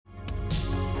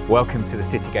Welcome to the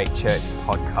Citygate Church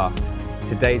podcast.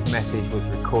 Today's message was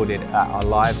recorded at our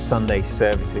live Sunday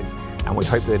services, and we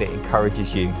hope that it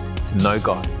encourages you to know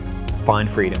God,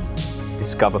 find freedom,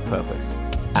 discover purpose,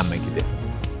 and make a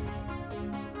difference.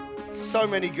 So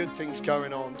many good things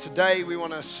going on. Today we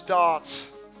want to start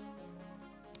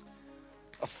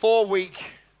a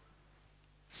 4-week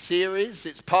series.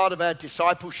 It's part of our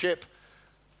discipleship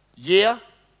year,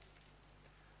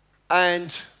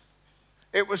 and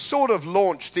it was sort of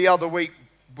launched the other week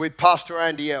with Pastor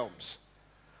Andy Elms.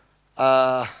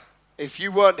 If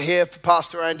you weren't here for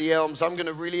Pastor Andy Elms, I'm going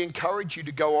to really encourage you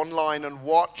to go online and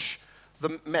watch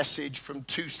the message from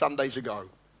 2 Sundays ago.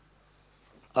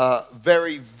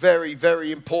 Very, very,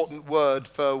 very important word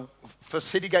for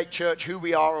Citygate Church, who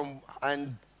we are,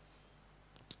 and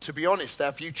to be honest,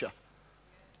 our future.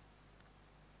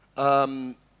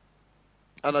 And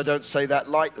I don't say that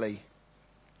lightly.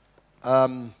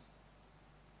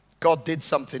 God did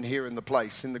something here in the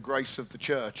place, in the grace of the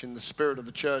church, in the spirit of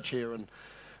the church here. And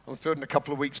I'm third in a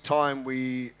couple of weeks' time,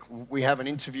 we have an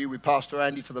interview with Pastor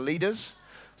Andy for the leaders.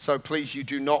 So please, you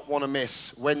do not want to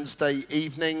miss Wednesday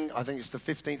evening. I think it's the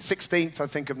 15th, 16th, I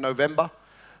think, of November.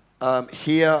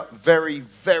 Here, very,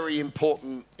 very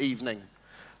important evening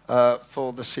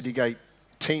for the Citygate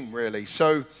team, really.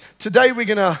 So today we're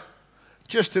going to,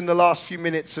 just in the last few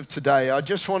minutes of today, I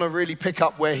just want to really pick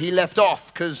up where he left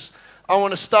off, because I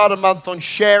want to start a month on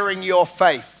sharing your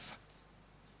faith.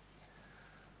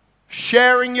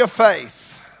 Sharing your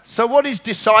faith. So what is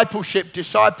discipleship?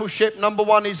 Discipleship, number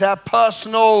one, is our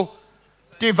personal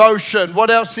devotion. What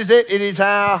else is it? It is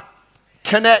our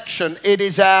connection. It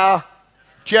is our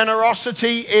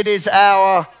generosity. It is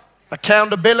our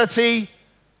accountability.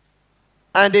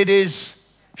 And it is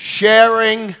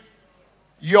sharing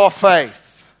your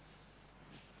faith.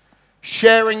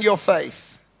 Sharing your faith.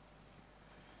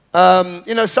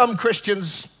 Some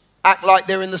Christians act like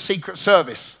they're in the Secret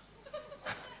Service.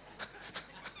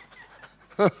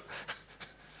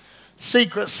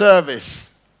 Secret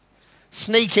Service.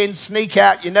 Sneak in, sneak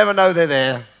out. You never know they're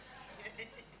there.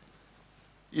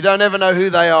 You don't ever know who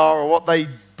they are or what they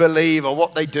believe or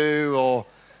what they do, or,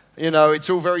 it's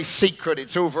all very secret.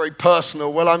 It's all very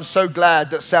personal. Well, I'm so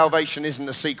glad that salvation isn't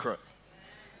a secret.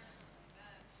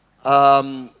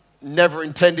 Never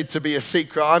intended to be a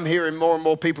secret. I'm hearing more and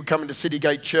more people coming to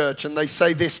Citygate Church, and they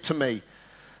say this to me.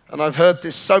 And I've heard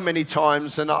this so many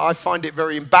times, and I find it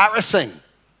very embarrassing.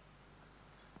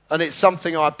 And it's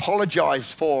something I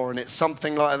apologize for, and it's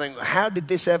something like, I think, how did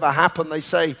this ever happen? They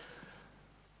say,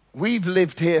 we've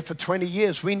lived here for 20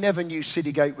 years. We never knew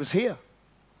Citygate was here.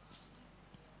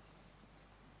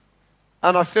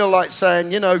 And I feel like saying,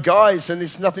 guys, and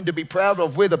it's nothing to be proud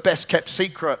of, we're the best kept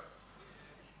secret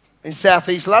in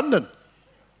Southeast London.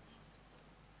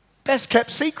 Best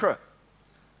kept secret.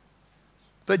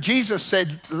 But Jesus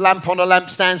said, lamp on a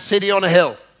lampstand, city on a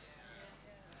hill.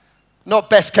 Not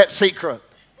best kept secret.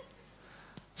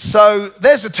 So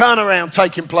there's a turnaround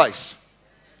taking place.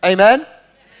 Amen?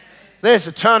 There's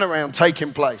a turnaround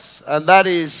taking place. And that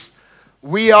is,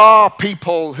 we are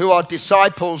people who are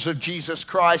disciples of Jesus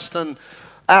Christ, and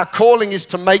our calling is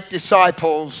to make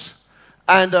disciples.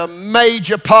 And a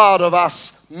major part of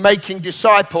us making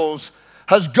disciples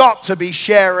has got to be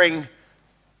sharing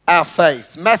our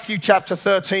faith. Matthew chapter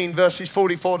 13, verses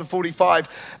 44 to 45.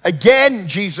 Again,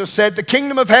 Jesus said, the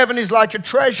kingdom of heaven is like a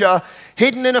treasure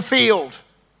hidden in a field,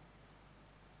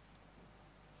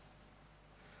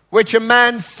 which a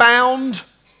man found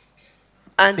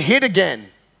and hid again.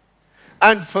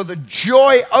 And for the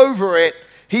joy over it,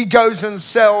 he goes and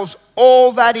sells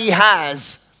all that he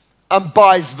has and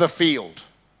buys the field.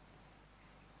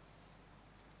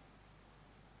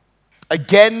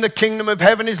 Again, the kingdom of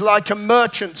heaven is like a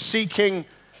merchant seeking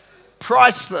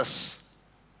priceless,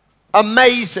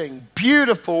 amazing,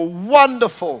 beautiful,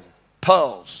 wonderful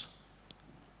pearls,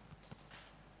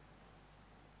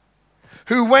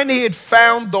 who, when he had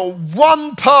found the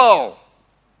one pearl,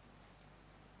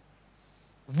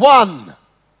 the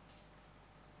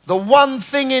one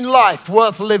thing in life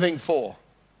worth living for,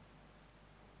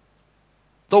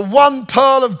 the one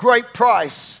pearl of great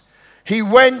price, he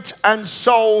went and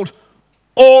sold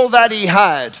all that he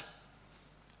had,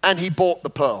 and he bought the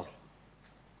pearl.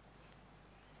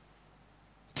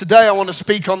 Today I want to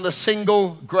speak on the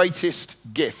single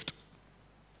greatest gift.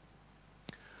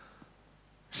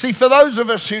 See, for those of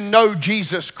us who know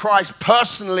Jesus Christ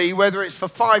personally, whether it's for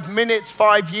 5 minutes,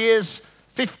 5 years,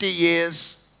 50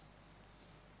 years,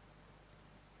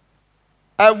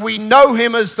 we know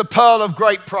him as the pearl of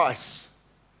great price.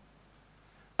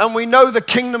 And we know the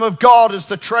kingdom of God as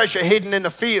the treasure hidden in a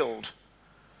field.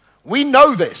 We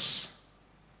know this.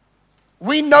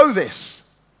 We know this.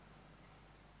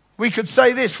 we could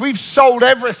say this: we've sold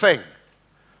everything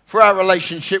for our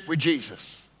relationship with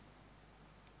Jesus.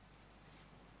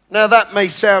 Now, that may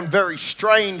sound very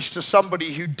strange to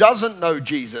somebody who doesn't know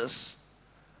Jesus.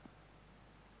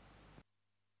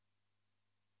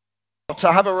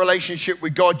 To have a relationship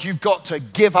with God, you've got to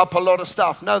give up a lot of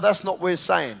stuff. No, that's not what we're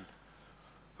saying.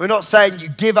 We're not saying you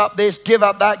give up this, give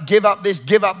up that, give up this,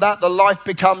 give up that. The life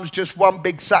becomes just one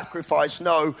big sacrifice.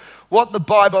 No, what the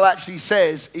Bible actually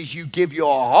says is you give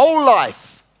your whole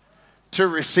life to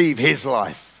receive his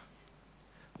life.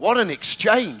 What an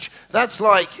exchange. That's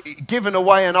like giving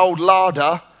away an old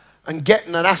Lada and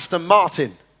getting an Aston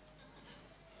Martin.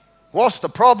 What's the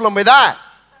problem with that?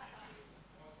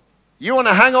 You want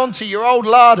to hang on to your old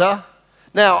Lada?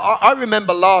 Now, I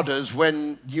remember Ladas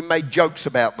when you made jokes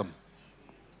about them.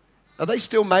 Are they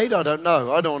still made? I don't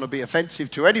know. I don't want to be offensive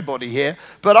to anybody here.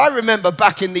 But I remember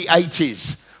back in the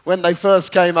 80s when they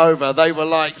first came over, they were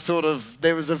like sort of,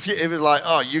 there was a few, it was like,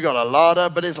 oh, you got a Lada,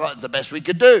 but it's like the best we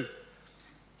could do.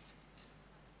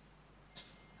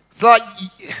 It's like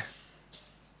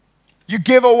you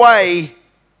give away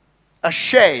a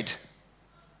shed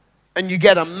and you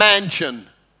get a mansion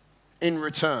in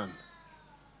return.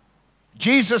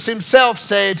 Jesus himself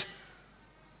said,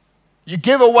 you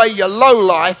give away your low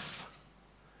life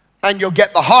and you'll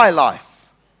get the high life.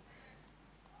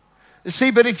 You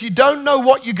see, but if you don't know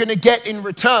what you're going to get in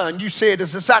return, you see it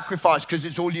as a sacrifice because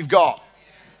it's all you've got.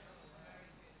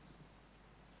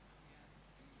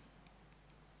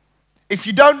 If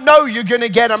you don't know you're going to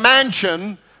get a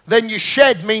mansion, then your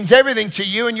shed means everything to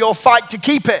you and you'll fight to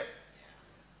keep it.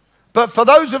 But for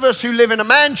those of us who live in a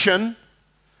mansion,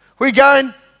 we're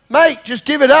going, mate, just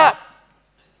give it up.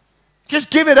 Just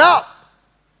give it up.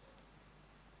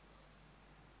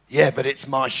 Yeah, but it's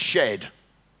my shed.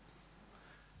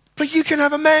 But you can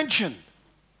have a mansion.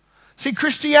 See,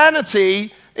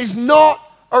 Christianity is not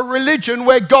a religion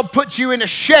where God puts you in a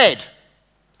shed.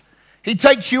 He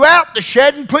takes you out the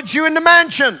shed and puts you in the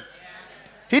mansion.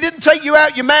 He didn't take you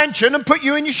out your mansion and put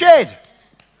you in your shed.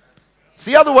 It's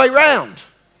the other way round.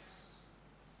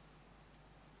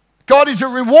 God is a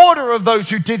rewarder of those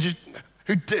who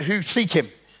seek him.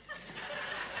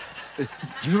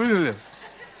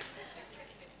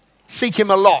 Seek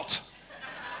him a lot.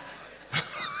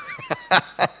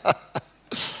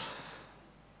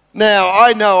 Now,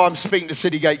 I know I'm speaking to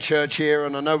Citygate Church here,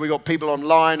 and I know we got people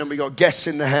online and we got guests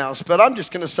in the house, but I'm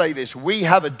just going to say this. We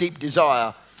have a deep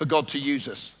desire for God to use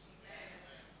us.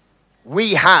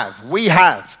 We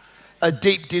have a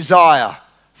deep desire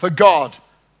for God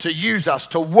to use us,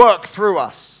 to work through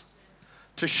us,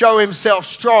 to show himself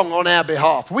strong on our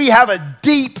behalf. We have a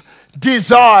deep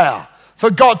desire for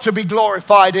God to be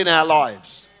glorified in our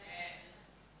lives.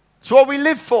 It's what we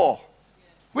live for.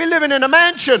 We're living in a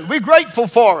mansion. We're grateful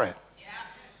for it.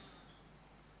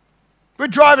 We're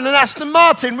driving an Aston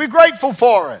Martin. We're grateful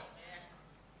for it.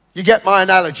 You get my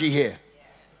analogy here.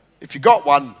 If you got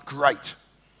one, great.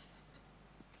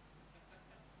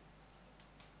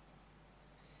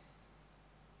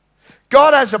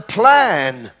 God has a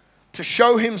plan to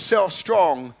show himself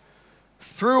strong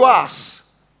through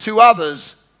us to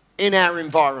others in our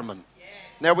environment.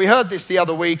 Now, we heard this the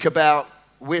other week about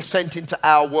we're sent into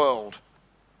our world.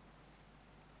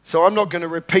 So I'm not going to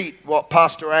repeat what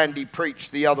Pastor Andy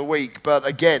preached the other week, but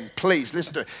again, please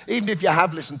listen to it. Even if you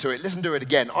have listened to it, listen to it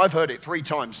again. I've heard it 3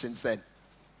 times since then.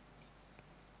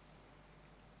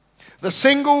 The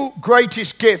single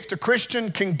greatest gift a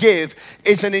Christian can give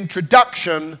is an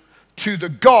introduction to the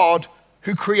God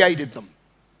who created them,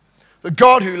 the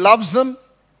God who loves them,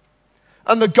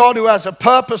 and the God who has a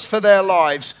purpose for their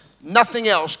lives. Nothing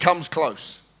else comes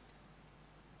close.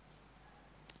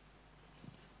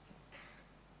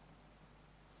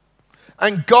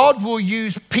 And God will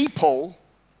use people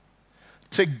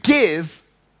to give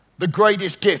the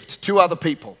greatest gift to other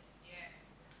people.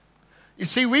 You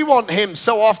see, we want him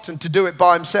so often to do it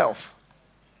by himself.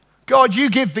 God, you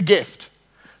give the gift.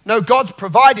 No, God's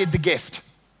provided the gift.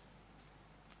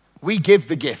 We give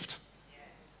the gift.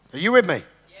 Are you with me?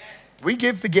 We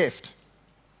give the gift.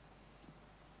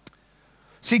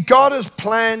 See, God has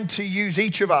planned to use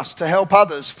each of us to help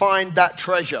others find that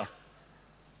treasure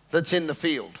that's in the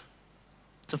field,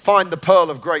 to find the pearl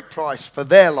of great price for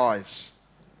their lives.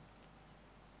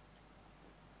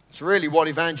 It's really what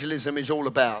evangelism is all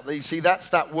about. You see, that's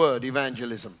that word,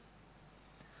 evangelism.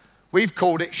 We've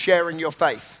called it sharing your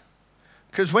faith.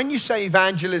 Because when you say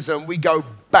evangelism, we go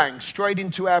bang, straight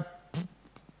into our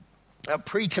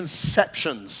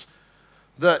preconceptions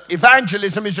that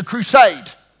evangelism is a crusade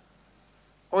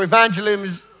or evangelism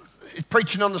is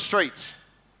preaching on the streets.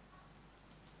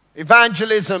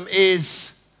 Evangelism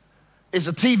is a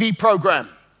TV program.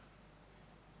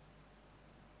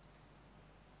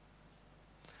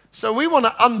 So we want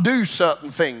to undo certain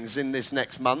things in this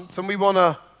next month, and we want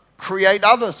to create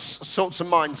other sorts of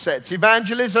mindsets.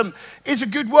 Evangelism is a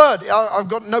good word. I've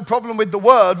got no problem with the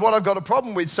word. What I've got a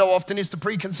problem with so often is the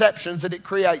preconceptions that it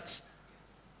creates.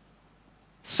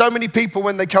 So many people,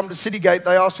 when they come to Citygate,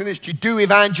 they ask me this: do you do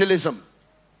evangelism?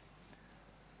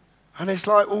 And it's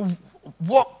like, well,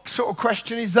 what sort of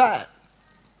question is that?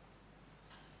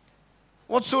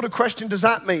 What sort of question does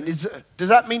that mean? Does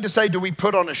that mean to say, do we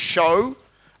put on a show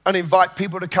and invite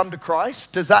people to come to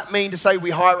Christ? Does that mean to say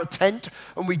we hire a tent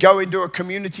and we go into a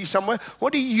community somewhere?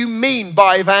 What do you mean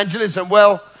by evangelism?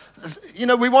 Well,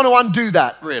 we want to undo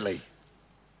that, really.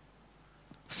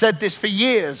 Said this for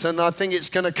years, and I think it's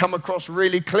going to come across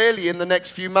really clearly in the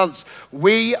next few months.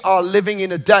 We are living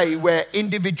in a day where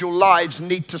individual lives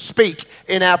need to speak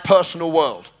in our personal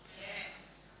world.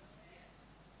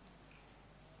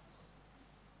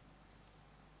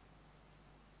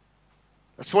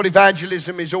 That's what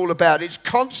evangelism is all about. It's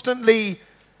constantly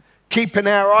keeping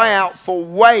our eye out for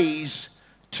ways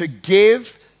to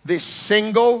give this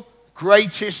single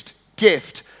greatest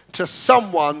gift to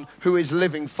someone who is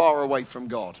living far away from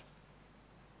God,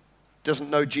 doesn't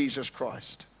know Jesus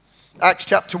Christ. Acts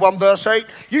chapter 1 verse 8,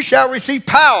 you shall receive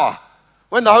power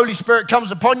when the Holy Spirit comes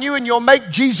upon you, and you'll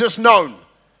make Jesus known.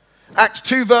 Acts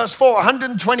 2 verse 4,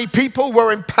 120 people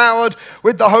were empowered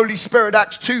with the Holy Spirit.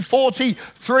 Acts 2:40,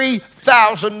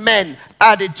 3,000 men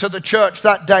added to the church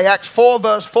that day. Acts 4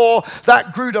 verse 4,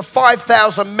 that grew to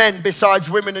 5,000 men besides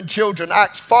women and children.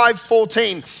 Acts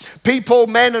 5:14, people,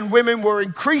 men and women were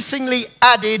increasingly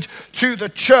added to the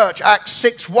church. Acts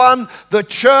 6:1, the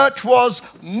church was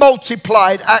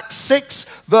multiplied. Acts 6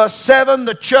 verse 7,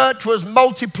 the church was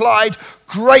multiplied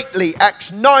greatly.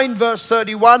 Acts 9 verse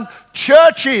 31,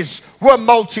 churches were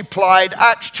multiplied.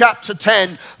 Acts chapter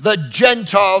 10, the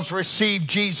Gentiles received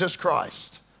Jesus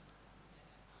Christ.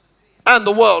 And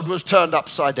the world was turned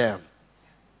upside down.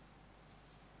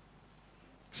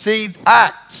 See,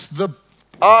 Acts,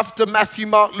 after Matthew,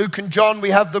 Mark, Luke, and John,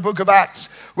 we have the book of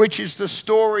Acts, which is the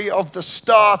story of the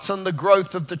start and the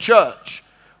growth of the church,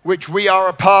 which we are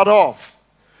a part of.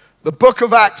 The book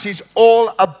of Acts is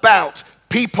all about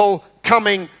people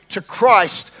coming to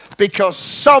Christ because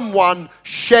someone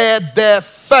shared their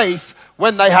faith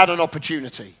when they had an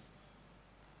opportunity.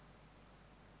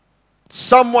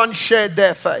 Someone shared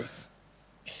their faith.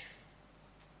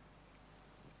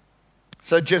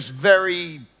 So just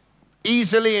very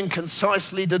easily and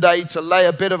concisely today, to lay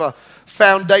a bit of a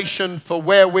foundation for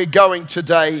where we're going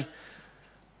today,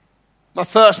 my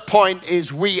first point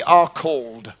is we are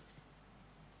called.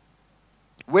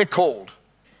 We're called.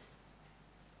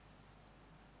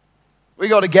 We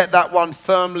got to get that one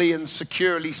firmly and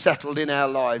securely settled in our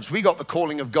lives. We got the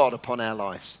calling of God upon our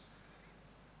lives.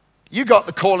 You got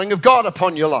the calling of God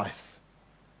upon your life.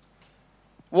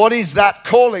 What is that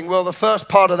calling? Well, the first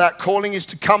part of that calling is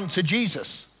to come to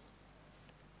Jesus.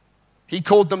 He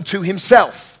called them to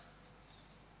himself.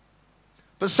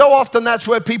 But so often that's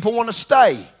where people want to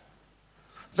stay.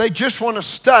 They just want to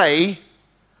stay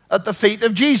at the feet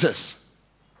of Jesus,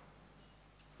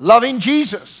 loving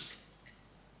Jesus.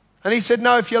 And he said,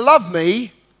 no, if you love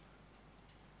me,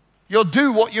 you'll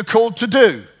do what you're called to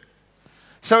do.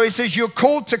 So he says, you're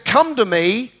called to come to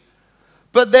me,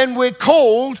 but then we're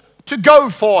called to go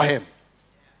for him.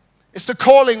 It's the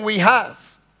calling we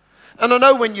have. And I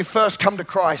know when you first come to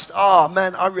Christ,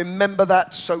 man, I remember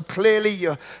that so clearly.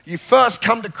 You first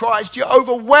come to Christ, you're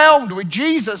overwhelmed with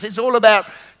Jesus. It's all about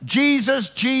Jesus,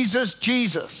 Jesus,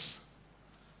 Jesus.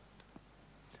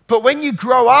 But when you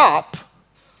grow up,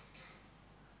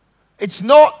 it's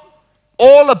not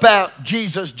all about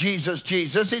Jesus, Jesus,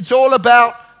 Jesus. It's all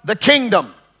about the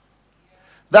kingdom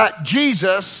that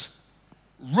Jesus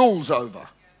rules over.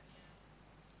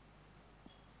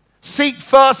 Seek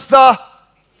first the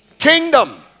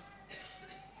kingdom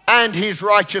and his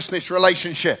righteousness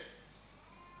relationship.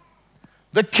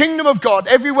 The kingdom of God.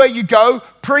 Everywhere you go,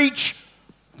 preach,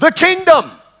 the kingdom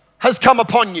has come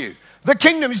upon you. The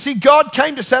kingdom. You see, God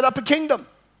came to set up a kingdom.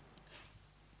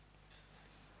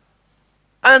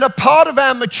 And a part of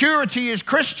our maturity as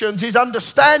Christians is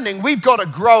understanding we've got to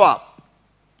grow up.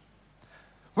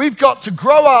 We've got to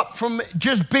grow up from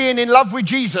just being in love with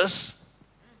Jesus.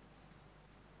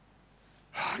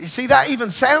 You see, that even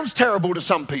sounds terrible to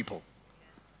some people.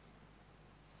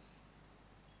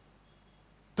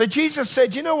 But Jesus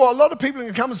said, you know what? A lot of people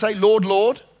can come and say, Lord,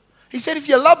 Lord. He said, if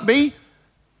you love me,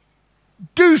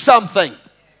 do something.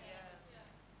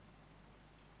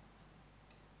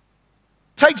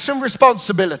 Take some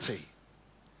responsibility.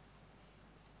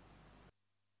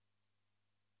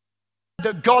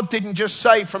 that God didn't just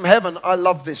say from heaven, I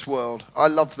love this world. I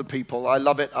love the people. I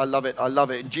love it. I love it. I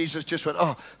love it. And Jesus just went,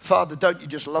 oh, Father, don't you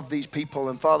just love these people?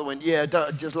 And Father went, yeah,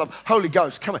 don't just love. Holy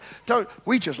Ghost, come on.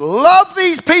 We just love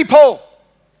these people.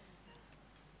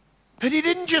 But he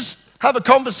didn't just have a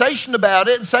conversation about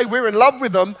it and say we're in love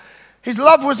with them. His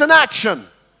love was an action.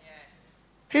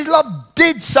 His love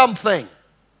did something.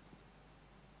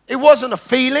 It wasn't a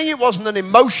feeling. It wasn't an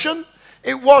emotion.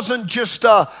 It wasn't just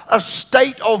a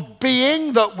state of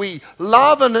being that we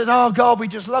love and, oh God, we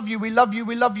just love you, we love you,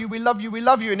 we love you, we love you, we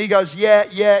love you. And he goes, yeah,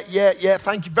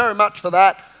 thank you very much for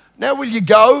that. Now will you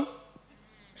go?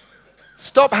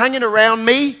 Stop hanging around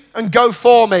me and go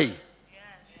for me.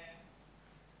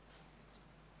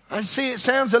 I see it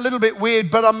sounds a little bit weird,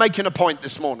 but I'm making a point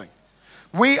this morning.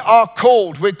 We are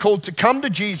called. We're called to come to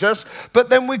Jesus, but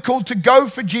then we're called to go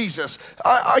for Jesus.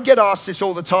 I get asked this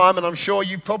all the time, and I'm sure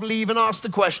you've probably even asked the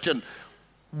question,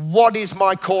 what is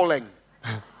my calling?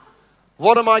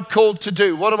 What am I called to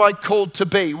do? What am I called to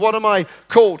be? What am I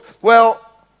called? Well,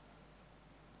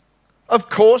 of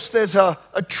course, there's a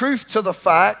truth to the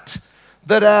fact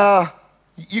that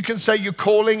you can say your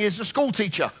calling is a school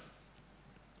teacher.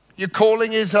 Your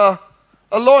calling is a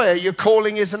lawyer, your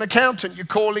calling is an accountant, your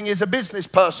calling is a business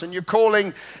person, your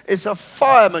calling is a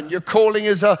fireman, your calling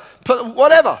is a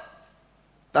whatever.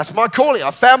 That's my calling.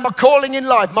 I found my calling in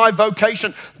life, my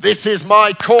vocation. This is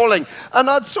my calling. And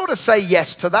I'd sort of say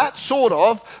yes to that, sort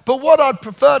of. But what I'd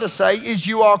prefer to say is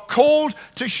you are called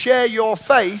to share your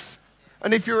faith.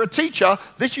 And if you're a teacher,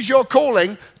 this is your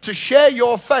calling to share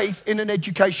your faith in an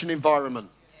education environment.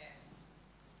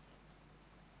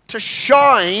 To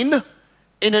shine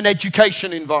in an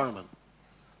education environment.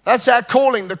 That's our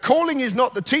calling. The calling is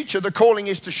not the teacher, the calling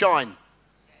is to shine.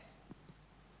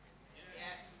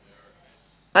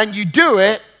 And you do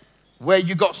it where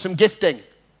you got some gifting.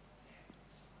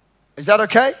 Is that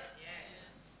okay?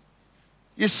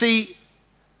 You see,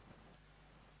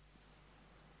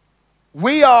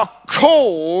 we are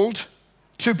called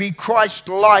to be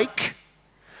Christ-like,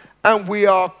 and we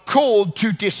are called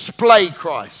to display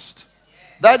Christ.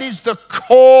 That is the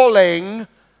calling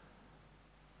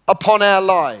upon our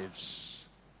lives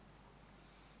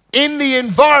in the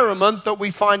environment that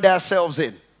we find ourselves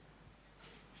in.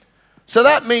 So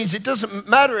that means it doesn't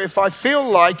matter if I feel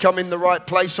like I'm in the right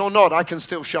place or not, I can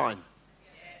still shine.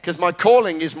 Because my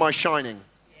calling is my shining.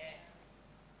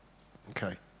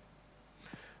 Okay.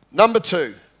 Number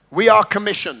 2, we are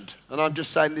commissioned. And I'm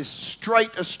just saying this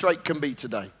straight as straight can be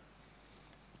today.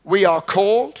 We are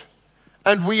called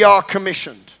and we are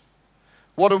commissioned.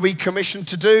 What are we commissioned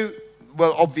to do?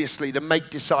 Well, obviously, to make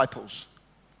disciples.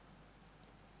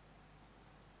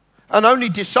 And only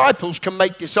disciples can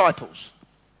make disciples.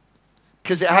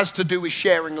 Because it has to do with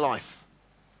sharing life.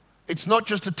 It's not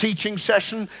just a teaching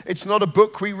session. It's not a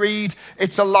book we read.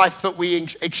 It's a life that we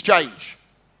exchange.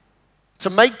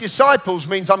 To make disciples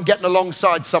means I'm getting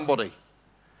alongside somebody.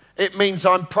 It means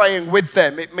I'm praying with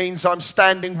them. It means I'm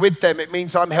standing with them. It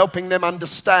means I'm helping them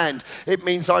understand. It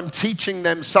means I'm teaching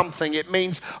them something. It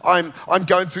means I'm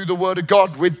going through the Word of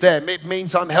God with them. It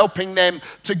means I'm helping them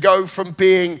to go from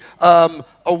being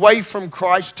away from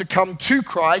Christ to come to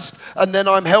Christ, and then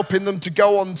I'm helping them to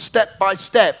go on step by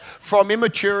step from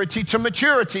immaturity to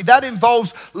maturity. That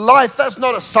involves life. That's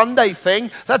not a Sunday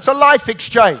thing. That's a life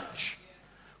exchange.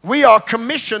 We are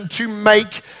commissioned to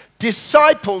make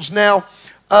disciples. Now,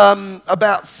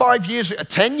 about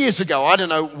 10 years ago, I don't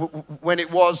know when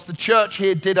it was, the church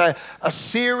here did a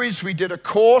series. We did a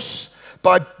course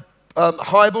by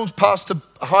Pastor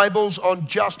Hybels on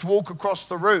Just Walk Across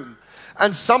the Room.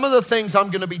 And some of the things I'm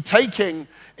going to be taking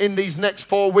in these next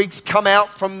 4 weeks come out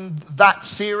from that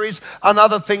series, and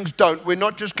other things don't. We're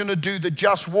not just going to do the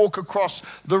Just Walk Across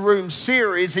the Room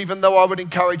series, even though I would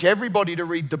encourage everybody to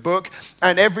read the book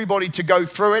and everybody to go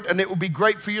through it, and it will be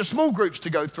great for your small groups to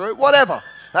go through it, whatever.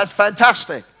 That's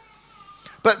fantastic.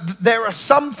 But there are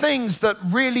some things that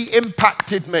really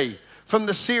impacted me from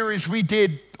the series we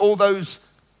did all those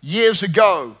years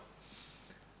ago.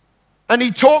 And he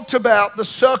talked about the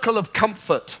circle of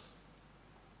comfort.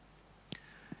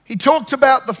 He talked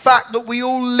about the fact that we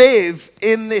all live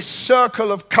in this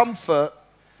circle of comfort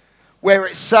where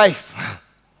it's safe.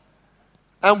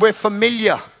 And we're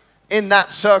familiar in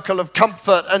that circle of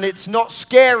comfort. And it's not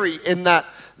scary in that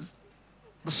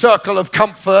circle of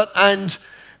comfort. And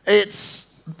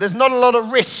there's not a lot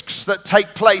of risks that take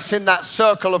place in that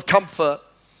circle of comfort.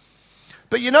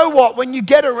 But you know what? When you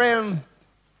get around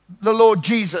the Lord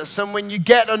Jesus and when you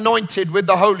get anointed with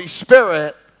the Holy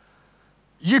Spirit,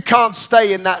 you can't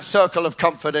stay in that circle of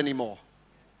comfort anymore.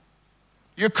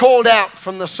 You're called out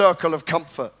from the circle of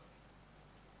comfort.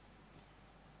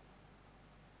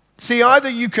 See, either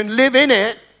you can live in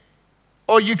it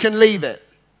or you can leave it.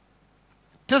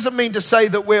 Doesn't mean to say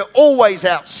that we're always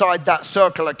outside that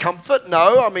circle of comfort.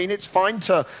 No, I mean, it's fine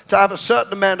to have a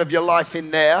certain amount of your life in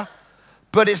there,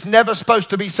 but it's never supposed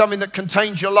to be something that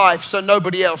contains your life so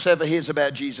nobody else ever hears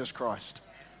about Jesus Christ.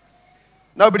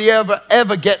 Nobody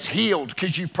ever gets healed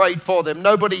because you've prayed for them.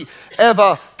 Nobody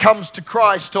ever comes to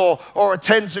Christ or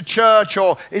attends a church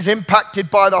or is impacted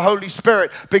by the Holy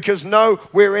Spirit, because no,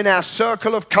 we're in our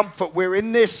circle of comfort. We're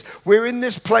in this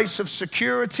place of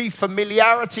security,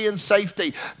 familiarity, and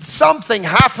safety. Something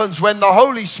happens when the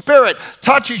Holy Spirit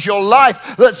touches your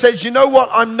life that says, you know what,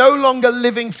 I'm no longer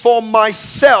living for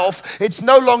myself. It's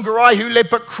no longer I who live,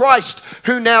 but Christ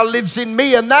who now lives in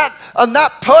me. And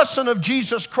that person of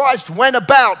Jesus Christ went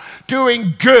about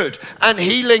doing good and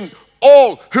healing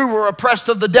all who were oppressed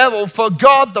of the devil, for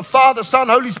God, the Father, Son,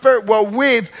 Holy Spirit were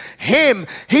with him.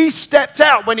 He stepped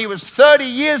out when he was 30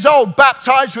 years old,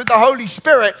 baptized with the Holy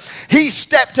Spirit. He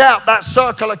stepped out that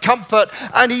circle of comfort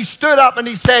and he stood up and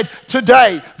he said,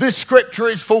 today this scripture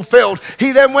is fulfilled.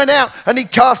 He then went out and he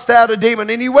cast out a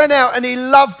demon, and he went out and he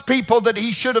loved people that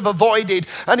he should have avoided,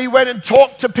 and he went and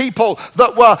talked to people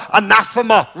that were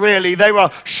anathema, really. They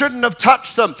shouldn't have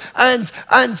touched them,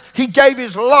 and he gave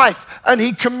his life and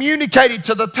he communicated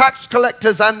to the tax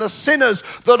collectors and the sinners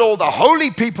that all the holy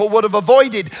people would have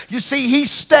avoided. You see, he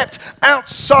stepped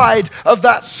outside of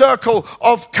that circle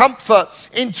of comfort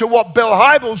into what Bill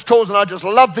Hybels calls, and I just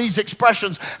love these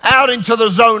expressions, out into the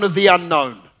zone of the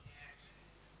unknown.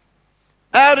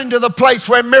 Out into the place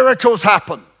where miracles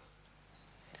happen.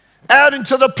 Out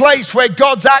into the place where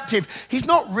God's active. He's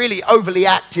not really overly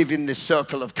active in this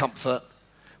circle of comfort.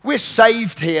 We're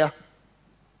saved here.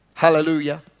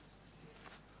 Hallelujah.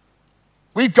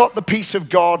 We've got the peace of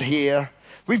God here.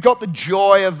 We've got the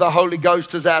joy of the Holy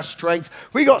Ghost as our strength.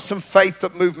 We got some faith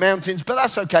that moves mountains, but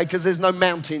that's okay because there's no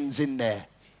mountains in there.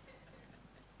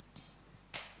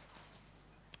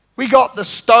 We got the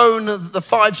stone, the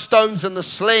 5 stones and the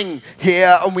sling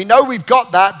here, and we know we've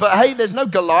got that, but hey, there's no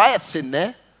Goliaths in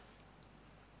there.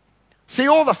 See,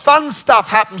 all the fun stuff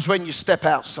happens when you step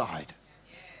outside.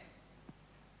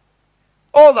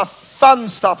 All the fun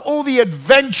stuff, all the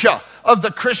adventure of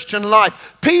the Christian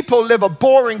life. People live a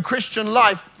boring Christian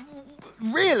life.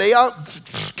 Really,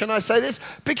 can I say this?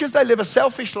 Because they live a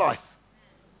selfish life.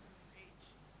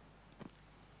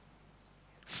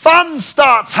 Fun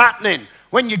starts happening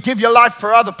when you give your life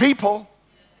for other people.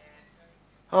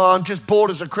 Oh, I'm just bored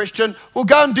as a Christian. Well,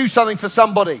 go and do something for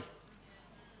somebody.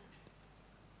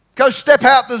 Go step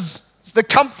out the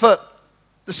comfort,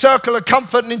 the circle of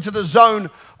comfort, and into the zone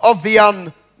of the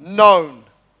unknown.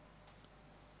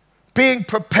 Being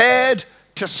prepared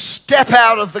to step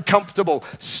out of the comfortable,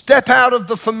 step out of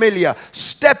the familiar,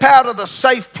 step out of the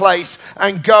safe place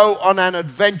and go on an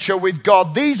adventure with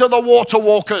God. These are the water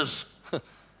walkers.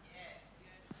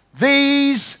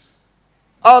 These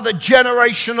are the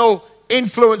generational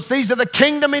influence. These are the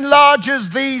kingdom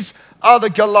enlargers. These are the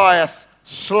Goliath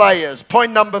slayers.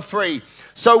 Point number 3.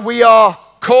 So we are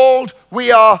called,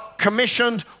 we are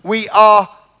commissioned, we are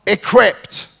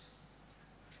equipped.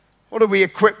 What are we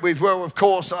equipped with? Well, of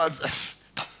course, I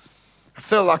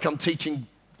feel like I'm teaching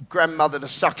grandmother to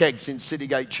suck eggs in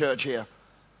Citygate Church here.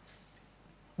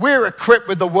 We're equipped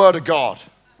with the Word of God.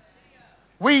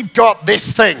 We've got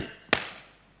this thing.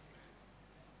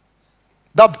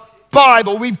 The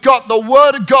Bible, we've got the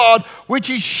Word of God, which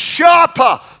is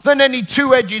sharper than any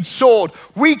two-edged sword.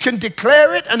 We can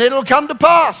declare it and it'll come to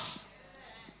pass.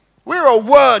 We're a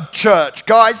Word church,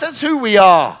 guys. That's who we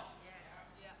are.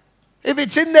 If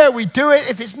it's in there, we do it.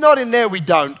 If it's not in there, we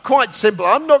don't. Quite simple.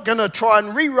 I'm not going to try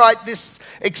and rewrite this,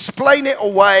 explain it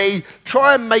away,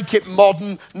 try and make it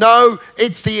modern. No,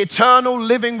 it's the eternal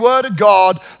living Word of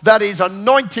God that is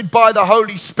anointed by the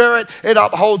Holy Spirit. It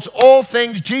upholds all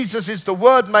things. Jesus is the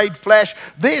Word made flesh.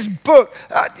 This book,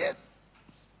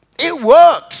 it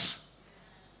works.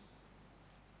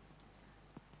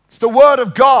 It's the Word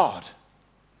of God.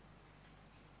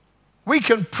 We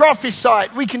can prophesy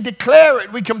it, we can declare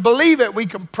it, we can believe it, we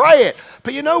can pray it.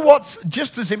 But you know what's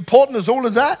just as important as all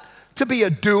of that? To be a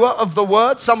doer of the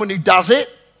word, someone who does it.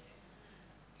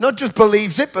 Not just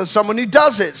believes it, but someone who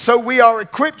does it. So we are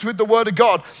equipped with the Word of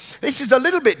God. This is a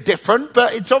little bit different,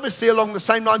 but it's obviously along the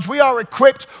same lines. We are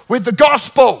equipped with the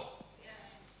gospel.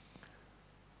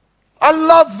 I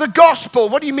love the gospel.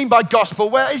 What do you mean by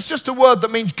gospel? Well, it's just a word that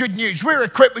means good news. We're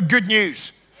equipped with good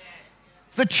news.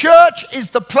 The church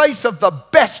is the place of the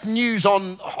best news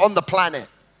on the planet.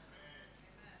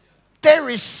 There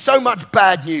is so much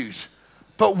bad news,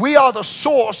 but we are the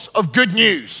source of good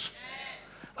news.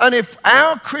 And if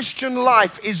our Christian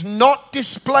life is not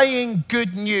displaying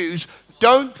good news,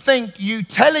 don't think you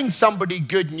telling somebody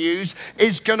good news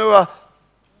is going to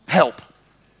help.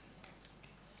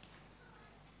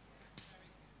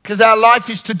 Because our life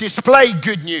is to display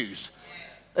good news.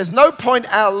 There's no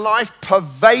point our life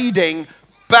pervading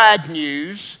bad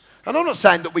news. And I'm not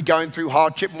saying that we're going through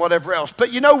hardship and whatever else,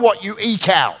 but you know what you eke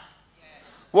out,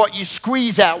 what you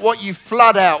squeeze out, what you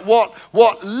flood out,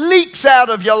 what leaks out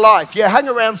of your life. You hang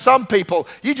around some people,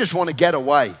 you just want to get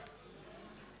away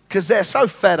because they're so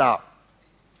fed up,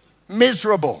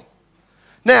 miserable.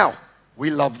 Now,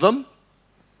 we love them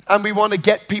and we want to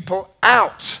get people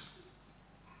out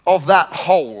of that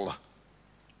hole.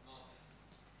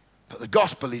 But the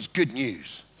gospel is good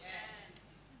news.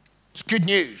 It's good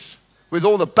news. With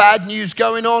all the bad news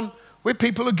going on, we're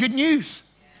people of good news.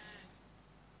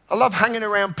 I love hanging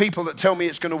around people that tell me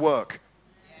it's going to work.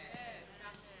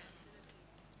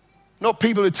 Not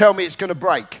people who tell me it's going to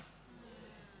break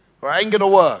or it ain't going to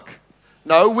work.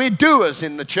 No, we're doers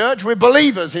in the church. We're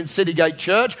believers in City Gate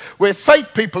Church. We're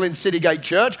faith people in City Gate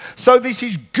Church. So this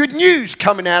is good news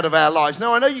coming out of our lives.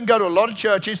 Now, I know you can go to a lot of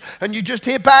churches and you just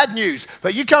hear bad news.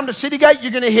 But you come to City Gate,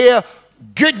 you're going to hear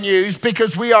good news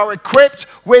because we are equipped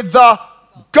with the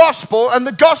gospel. And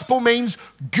the gospel means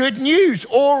good news.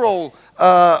 Oral,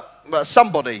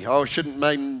 somebody, I shouldn't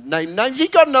name names. He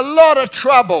got in a lot of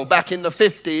trouble back in the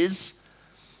 50s.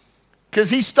 Because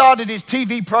he started his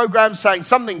TV program saying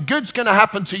something good's going to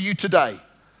happen to you today.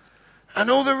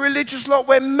 And all the religious lot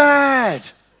went mad.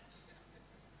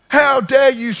 How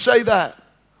dare you say that?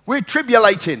 We're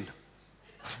tribulating.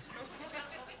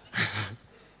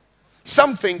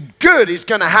 Something good is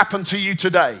going to happen to you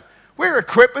today. We're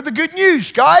equipped with the good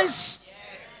news, guys.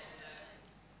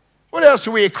 What else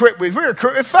are we equipped with? We're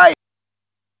equipped with faith.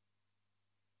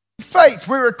 Faith.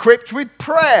 We're equipped with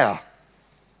prayer.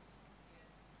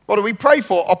 What do we pray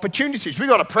for? Opportunities. We've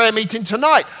got a prayer meeting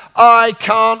tonight. I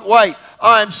can't wait.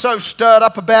 I am so stirred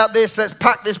up about this. Let's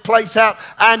pack this place out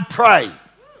and pray.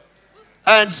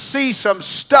 And see some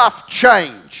stuff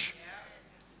change.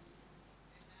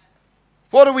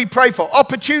 What do we pray for?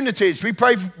 Opportunities. We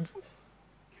pray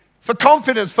for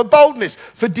confidence, for boldness,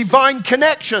 for divine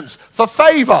connections, for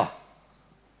favor.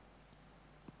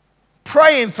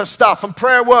 Praying for stuff and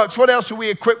prayer works. What else are we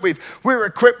equipped with? We're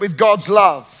equipped with God's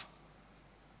love.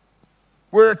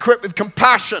 We're equipped with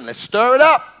compassion. Let's stir it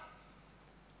up.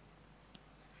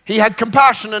 He had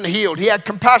compassion and healed. He had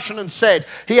compassion and said.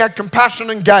 He had compassion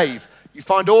and gave. You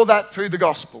find all that through the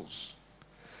Gospels.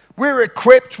 We're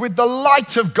equipped with the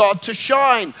light of God to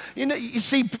shine. You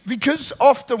see, because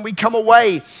often we come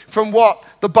away from what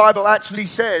the Bible actually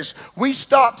says, we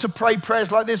start to pray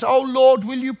prayers like this. Oh, Lord,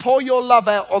 will you pour your love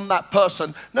out on that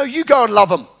person? No, you go and love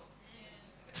them.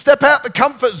 Step out the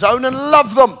comfort zone and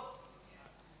love them.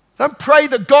 Don't pray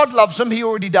that God loves them. He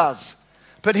already does.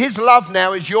 But his love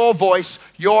now is your voice,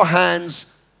 your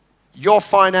hands, your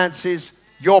finances,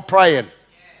 your praying.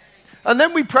 And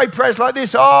then we pray prayers like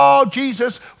this. Oh,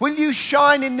 Jesus, will you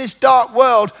shine in this dark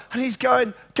world? And he's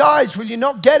going, guys, will you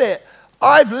not get it?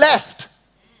 I've left.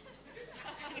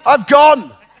 I've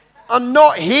gone. I'm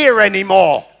not here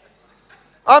anymore.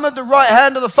 I'm at the right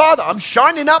hand of the Father. I'm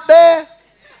shining up there.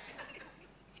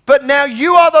 But now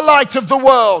you are the light of the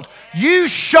world. You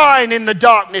shine in the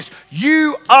darkness.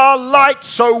 You are light,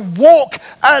 so walk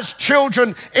as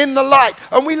children in the light.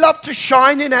 And we love to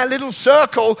shine in our little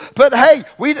circle, but hey,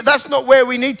 that's not where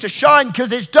we need to shine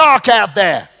because it's dark out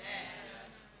there.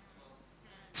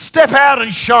 Step out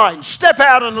and shine. Step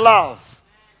out and love.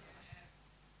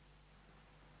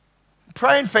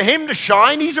 Praying for him to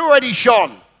shine. He's already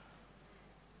shone.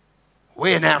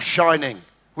 We're now shining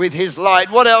with his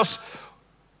light. What else?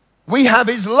 We have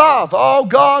his love. Oh,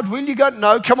 God, will you go?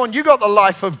 No, come on, you got the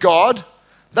life of God.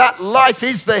 That life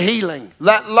is the healing.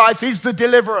 That life is the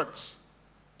deliverance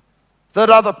that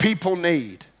other people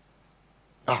need.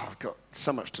 Oh, I've got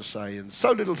so much to say and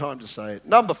so little time to say it.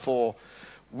 Number 4,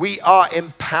 we are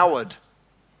empowered.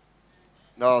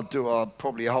 I'll do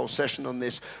probably a whole session on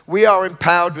this. We are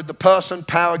empowered with the person,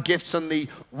 power, gifts, and the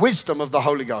wisdom of the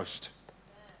Holy Ghost.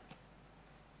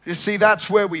 You see, that's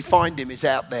where we find him, is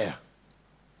out there.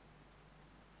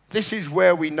 This is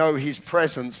where we know his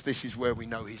presence. This is where we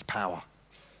know his power,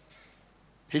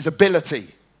 his ability,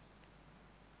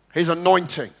 his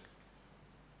anointing.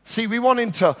 See, we want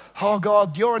him to, oh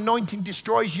God, your anointing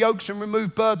destroys yokes and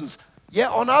removes burdens. Yeah,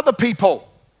 on other people.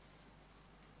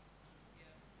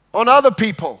 On other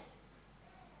people.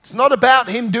 It's not about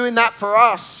him doing that for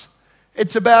us.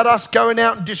 It's about us going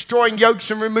out and destroying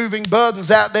yokes and removing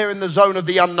burdens out there in the zone of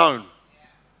the unknown,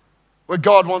 where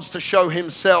God wants to show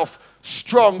himself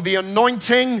strong. The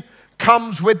anointing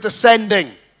comes with the sending,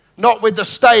 not with the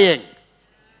staying.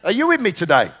 Are you with me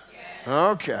today?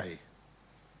 Okay.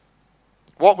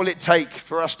 What will it take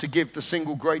for us to give the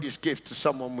single greatest gift to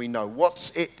someone we know?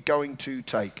 What's it going to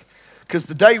take? Because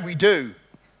the day we do,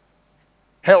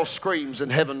 hell screams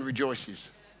and heaven rejoices.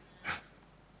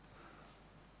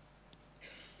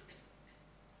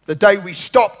 The day we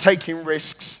stop taking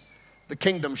risks, the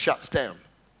kingdom shuts down.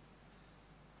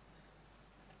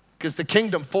 Because the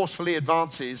kingdom forcefully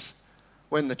advances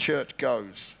when the church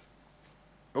goes.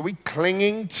 Are we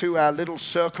clinging to our little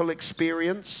circle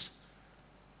experience?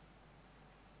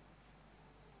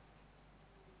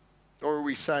 Or are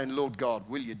we saying, Lord God,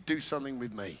 will you do something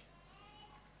with me?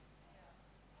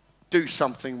 Do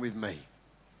something with me.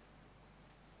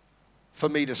 For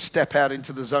me to step out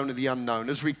into the zone of the unknown.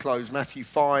 As we close, Matthew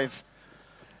 5.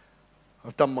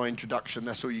 I've done my introduction.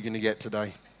 That's all you're going to get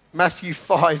today. Matthew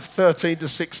 5, 13 to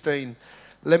 16.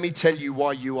 Let me tell you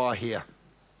why you are here.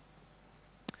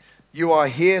 You are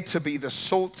here to be the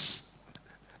salt,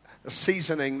 the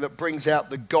seasoning that brings out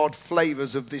the God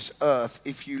flavors of this earth.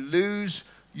 If you lose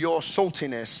your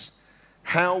saltiness,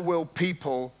 how will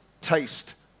people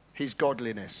taste his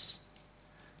godliness?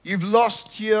 You've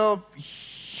lost your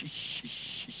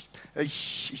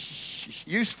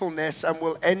usefulness and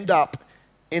will end up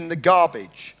in the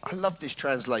garbage. I love this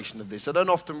translation of this. I don't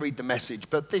often read the Message,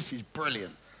 but this is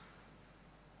brilliant.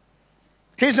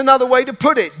 Here's another way to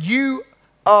put it. You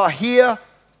are here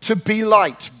to be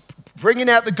light, bringing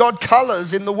out the God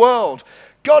colors in the world.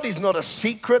 God is not a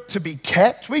secret to be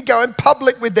kept. We go in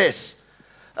public with this.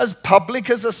 As public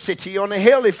as a city on a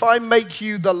hill. If I make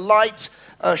you the light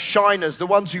shiners, the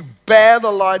ones who bear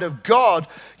the light of God,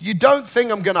 you don't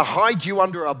think I'm going to hide you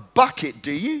under a bucket,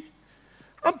 do you?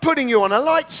 I'm putting you on a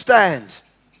light stand.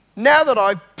 Now that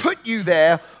I've put you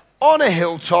there on a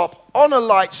hilltop, on a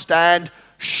light stand,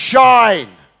 shine.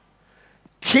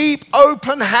 Keep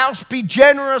open house. Be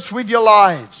generous with your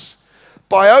lives.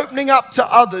 By opening up to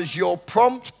others, you'll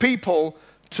prompt people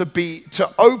to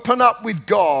open up with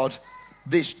God,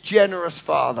 this generous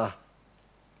Father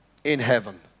in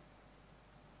heaven.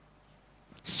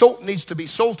 Salt needs to be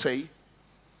salty,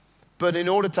 but in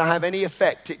order to have any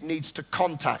effect, it needs to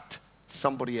contact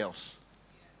somebody else.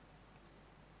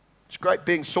 It's great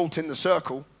being salt in the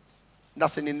circle,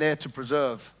 nothing in there to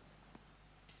preserve,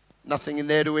 nothing in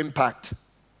there to impact.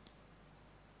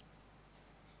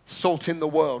 Salt in the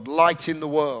world, light in the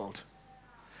world.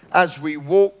 As we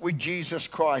walk with Jesus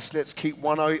Christ, let's keep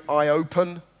one eye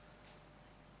open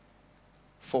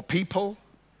for people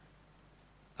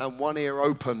and one ear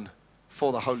open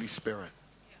for the Holy Spirit.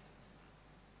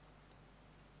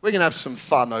 We're going to have some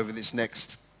fun over this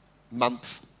next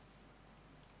month.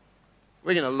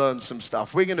 We're going to learn some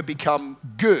stuff. We're going to become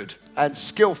good and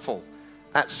skillful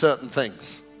at certain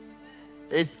things.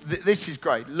 This is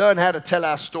great. Learn how to tell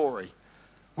our story.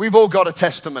 We've all got a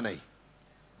testimony.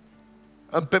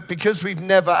 But because we've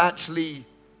never actually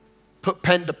put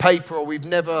pen to paper or we've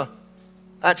never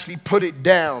actually put it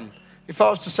down, if I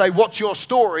was to say, what's your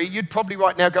story? You'd probably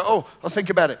right now go, oh, I'll think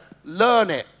about it. Learn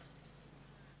it.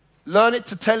 Learn it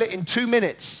to tell it in 2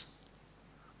 minutes.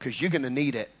 Because you're going to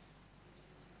need it.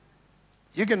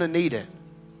 You're going to need it.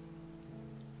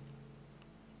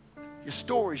 Your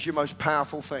story is your most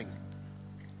powerful thing.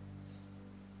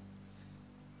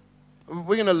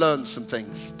 We're going to learn some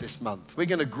things this month. We're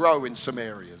going to grow in some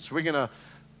areas. We're going to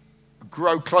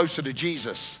grow closer to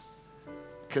Jesus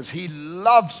because he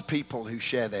loves people who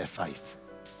share their faith.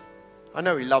 I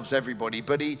know he loves everybody,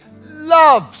 but he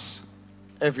loves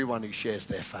everyone who shares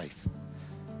their faith.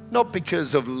 Not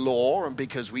because of law and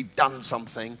because we've done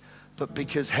something, but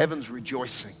because heaven's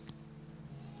rejoicing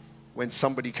when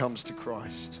somebody comes to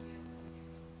Christ.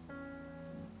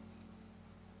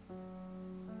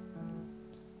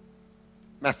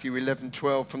 Matthew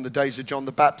 11:12, from the days of John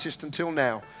the Baptist until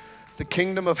now, the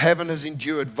kingdom of heaven has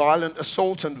endured violent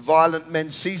assault, and violent men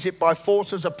seize it by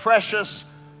force as a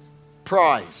precious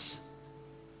prize.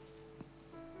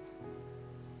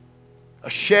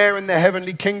 A share in the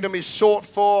heavenly kingdom is sought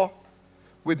for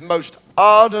with most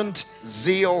ardent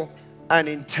zeal and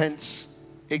intense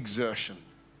exertion.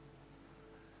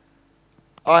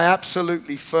 I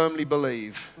absolutely firmly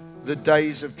believe the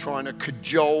days of trying to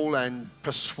cajole and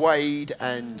persuade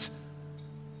and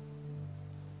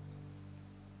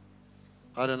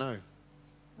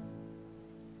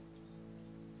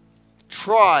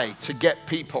try to get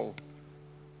people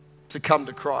to come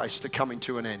to Christ are coming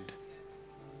to an end.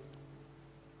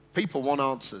 People want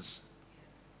answers.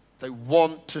 They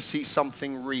want to see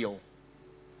something real.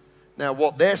 Now,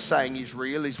 what they're saying is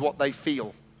real is what they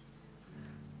feel.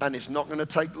 And it's not going to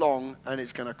take long, and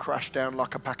it's going to crash down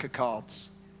like a pack of cards.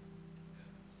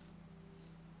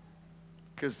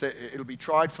 because it'll be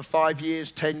tried for 5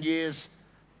 years, 10 years,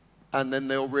 and then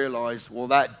they'll realize, well,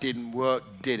 that didn't work,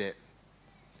 did it?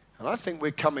 And I think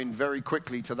we're coming very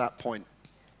quickly to that point.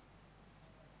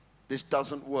 This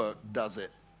doesn't work, does it?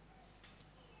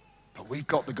 But we've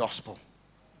got the gospel.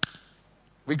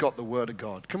 We've got the word of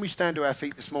God. Can we stand to our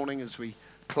feet this morning as we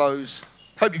close?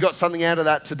 Hope you got something out of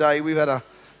that today. We've had an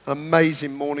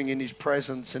amazing morning in his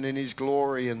presence and in his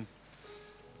glory. And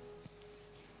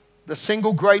the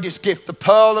single greatest gift, the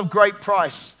pearl of great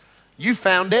price, you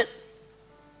found it.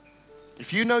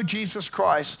 If you know Jesus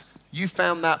Christ, you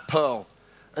found that pearl.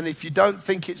 And if you don't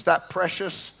think it's that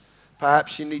precious,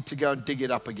 perhaps you need to go and dig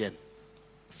it up again.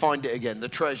 Find it again, the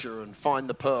treasure, and find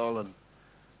the pearl, and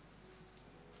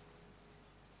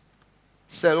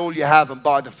sell all you have and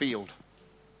buy the field.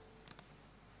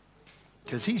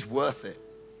 Because he's worth it.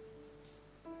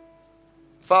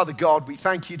 Father God, we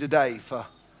thank you today for,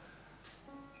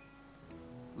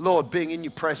 Lord, being in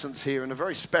your presence here in a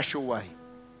very special way.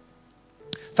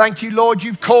 Thank you, Lord,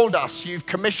 you've called us, you've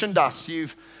commissioned us,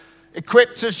 you've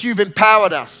equipped us, you've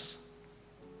empowered us.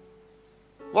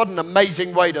 What an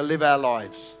amazing way to live our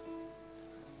lives.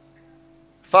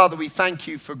 Father, we thank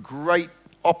you for great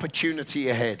opportunity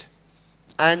ahead.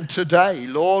 And today,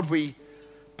 Lord, we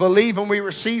believe and we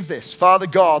receive this, Father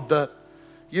God, that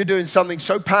you're doing something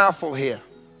so powerful here.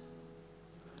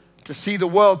 To see the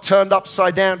world turned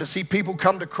upside down, to see people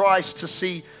come to Christ, to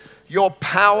see your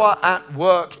power at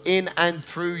work in and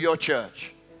through your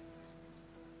church.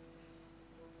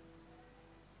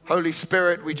 Holy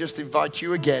Spirit, we just invite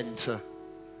you again to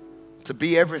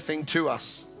be everything to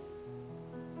us.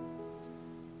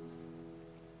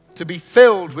 To be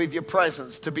filled with your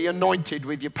presence, to be anointed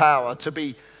with your power, to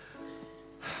be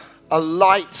a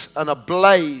light and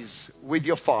ablaze with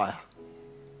your fire.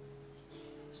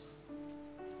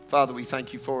 Father, we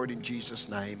thank you for it in Jesus'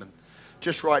 name. And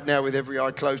just right now, with every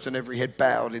eye closed and every head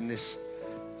bowed in this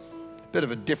bit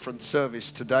of a different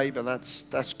service today, but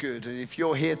that's good. And if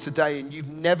you're here today and you've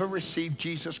never received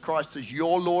Jesus Christ as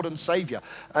your Lord and Savior,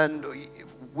 and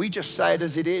we just say it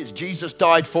as it is, Jesus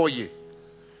died for you.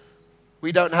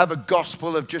 We don't have a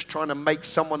gospel of just trying to make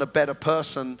someone a better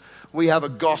person. We have a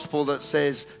gospel that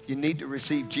says you need to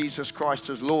receive Jesus Christ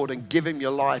as Lord and give him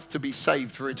your life to be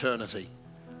saved for eternity.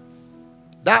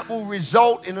 That will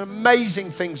result in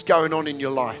amazing things going on in your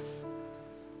life,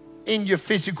 in your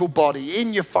physical body,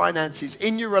 in your finances,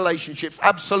 in your relationships,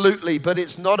 absolutely. But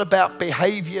it's not about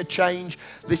behavior change.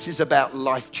 This is about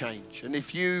life change. And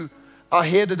if you are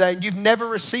here today and you've never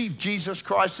received Jesus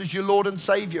Christ as your Lord and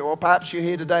Savior, or perhaps you're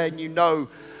here today and you know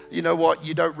what,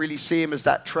 you don't really see him as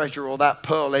that treasure or that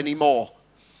pearl anymore,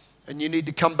 and you need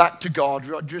to come back to God,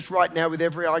 just right now with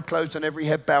every eye closed and every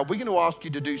head bowed, we're going to ask you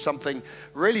to do something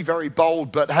really very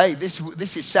bold. But hey, this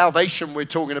is salvation we're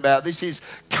talking about. This is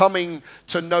coming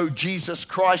to know Jesus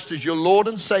Christ as your Lord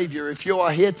and Savior. If you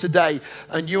are here today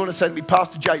and you want to say to me,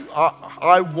 Pastor Jay,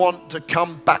 I want to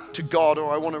come back to God,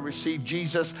 or I want to receive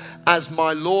Jesus as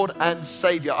my Lord and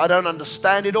Savior. I don't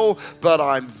understand it all, but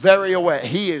I'm very aware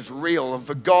he is real. And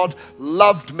for God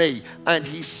loved me and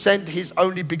he sent his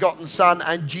only begotten Son,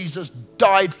 and Jesus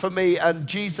died for me. And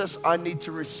Jesus, I need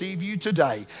to receive you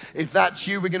today. If that's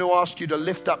you, we're going to ask you to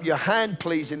lift up your hand,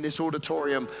 please, in this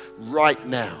auditorium right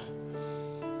now.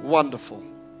 Wonderful.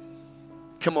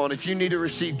 Come on, if you need to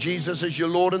receive Jesus as your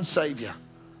Lord and Savior.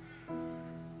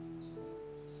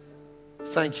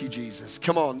 Thank you, Jesus.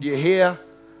 Come on, you're here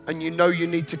and you know you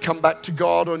need to come back to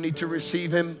God or need to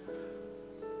receive him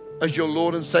as your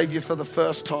Lord and Savior for the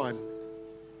first time.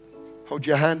 Hold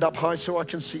your hand up high so I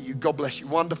can see you. God bless you.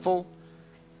 Wonderful.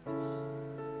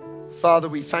 Father,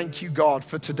 we thank you, God,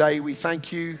 for today. We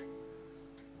thank you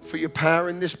for your power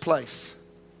in this place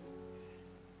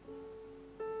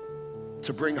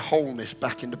to bring wholeness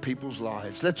back into people's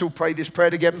lives. Let's all pray this prayer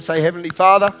together and say, Heavenly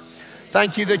Father,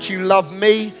 thank you that you love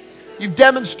me. You've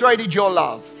demonstrated your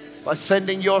love by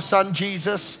sending your Son,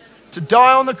 Jesus, to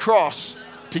die on the cross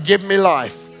to give me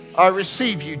life. I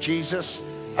receive you, Jesus,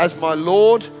 as my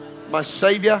Lord, my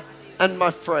Savior, and my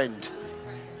friend.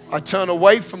 I turn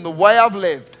away from the way I've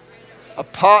lived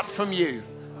apart from you,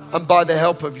 and by the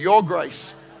help of your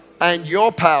grace and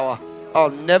your power,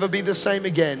 I'll never be the same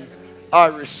again. I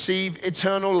receive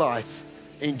eternal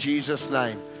life in Jesus'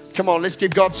 name. Come on, let's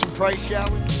give God some praise, shall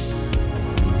we?